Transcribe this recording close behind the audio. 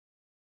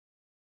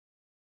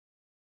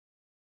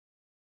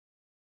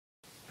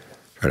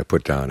Try to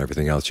put down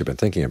everything else you've been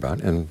thinking about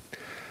and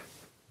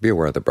be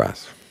aware of the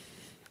breath.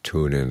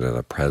 Tune into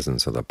the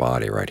presence of the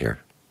body right here.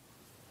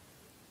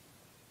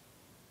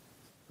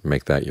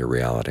 Make that your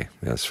reality.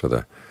 As for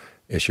the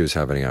issues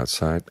happening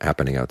outside,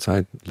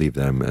 leave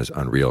them as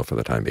unreal for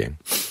the time being.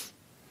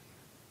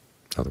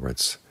 In other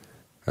words,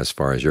 as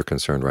far as you're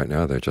concerned right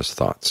now, they're just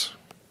thoughts.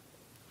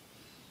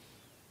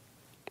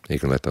 You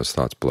can let those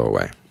thoughts blow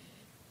away.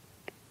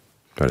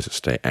 Try to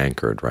stay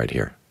anchored right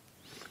here.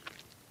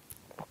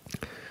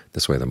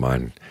 This way the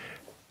mind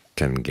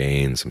can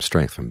gain some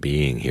strength from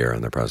being here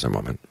in the present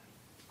moment.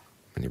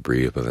 When you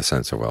breathe with a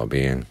sense of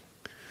well-being,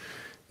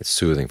 it's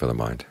soothing for the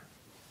mind.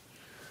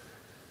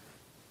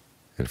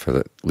 And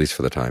at least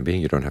for the time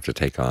being, you don't have to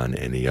take on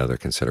any other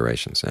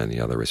considerations, any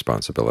other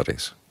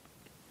responsibilities.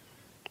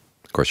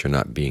 Of course, you're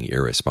not being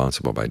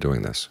irresponsible by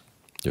doing this.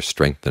 You're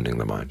strengthening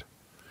the mind.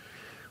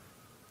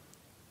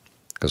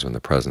 Because when the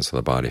presence of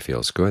the body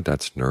feels good,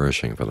 that's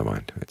nourishing for the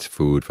mind. It's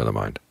food for the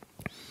mind.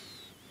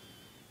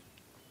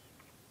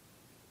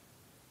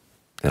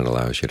 And it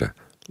allows you to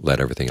let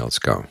everything else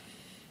go,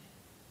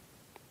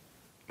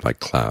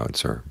 like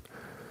clouds or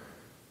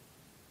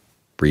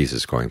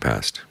breezes going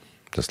past.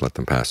 Just let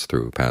them pass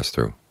through, pass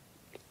through.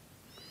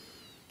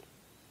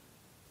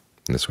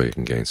 And this way you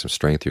can gain some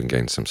strength, you can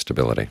gain some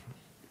stability.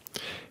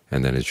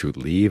 And then as you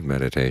leave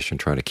meditation,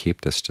 try to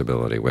keep this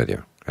stability with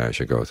you as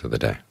you go through the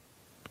day.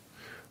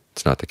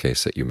 It's not the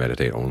case that you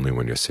meditate only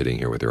when you're sitting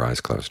here with your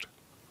eyes closed.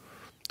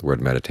 The word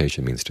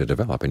meditation means to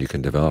develop, and you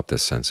can develop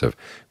this sense of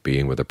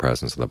being with the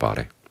presence of the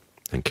body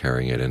and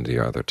carrying it into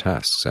your other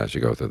tasks as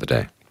you go through the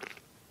day.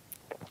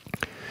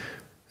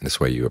 And this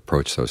way you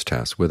approach those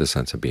tasks with a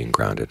sense of being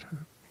grounded,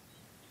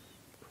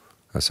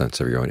 a sense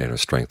of your own inner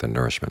strength and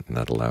nourishment, and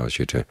that allows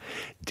you to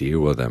deal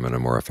with them in a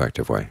more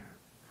effective way,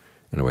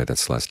 in a way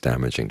that's less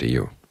damaging to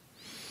you.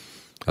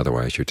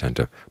 Otherwise you tend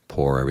to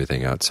pour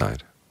everything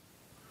outside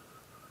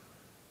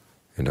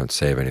and don't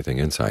save anything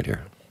inside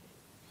here.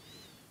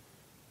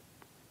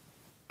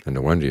 And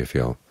no wonder you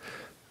feel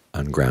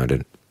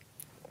ungrounded,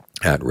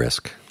 at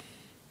risk,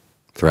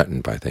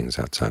 threatened by things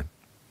outside,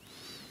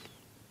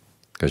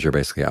 because you're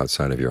basically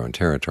outside of your own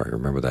territory.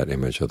 Remember that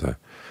image of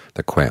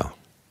the quail.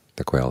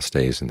 The quail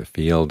stays in the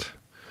field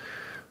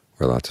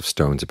where lots of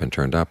stones have been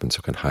turned up, and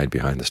so can hide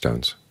behind the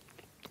stones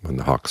when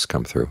the hawks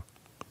come through.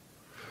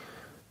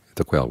 If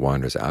the quail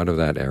wanders out of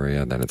that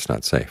area, then it's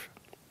not safe.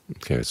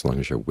 Okay, as long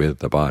as you're with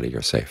the body,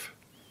 you're safe.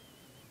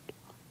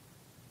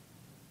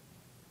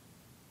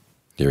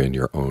 You're in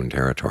your own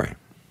territory.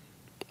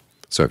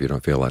 So if you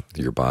don't feel like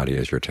your body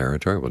is your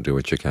territory, well, do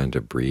what you can to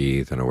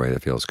breathe in a way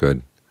that feels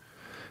good.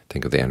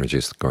 Think of the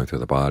energies going through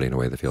the body in a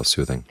way that feels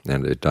soothing,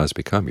 and it does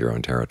become your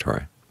own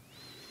territory.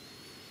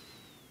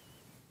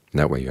 And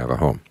that way you have a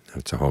home.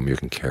 It's a home you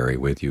can carry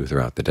with you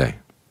throughout the day.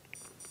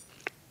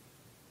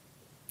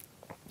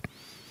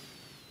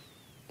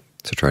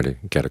 So try to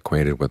get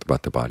acquainted with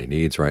what the body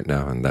needs right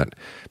now, and that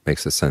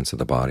makes the sense of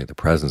the body, the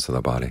presence of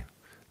the body,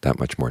 that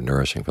much more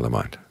nourishing for the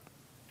mind.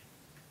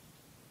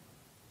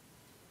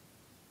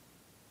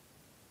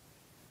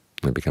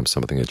 It becomes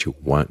something that you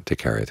want to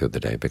carry through the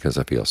day because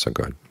it feels so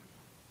good.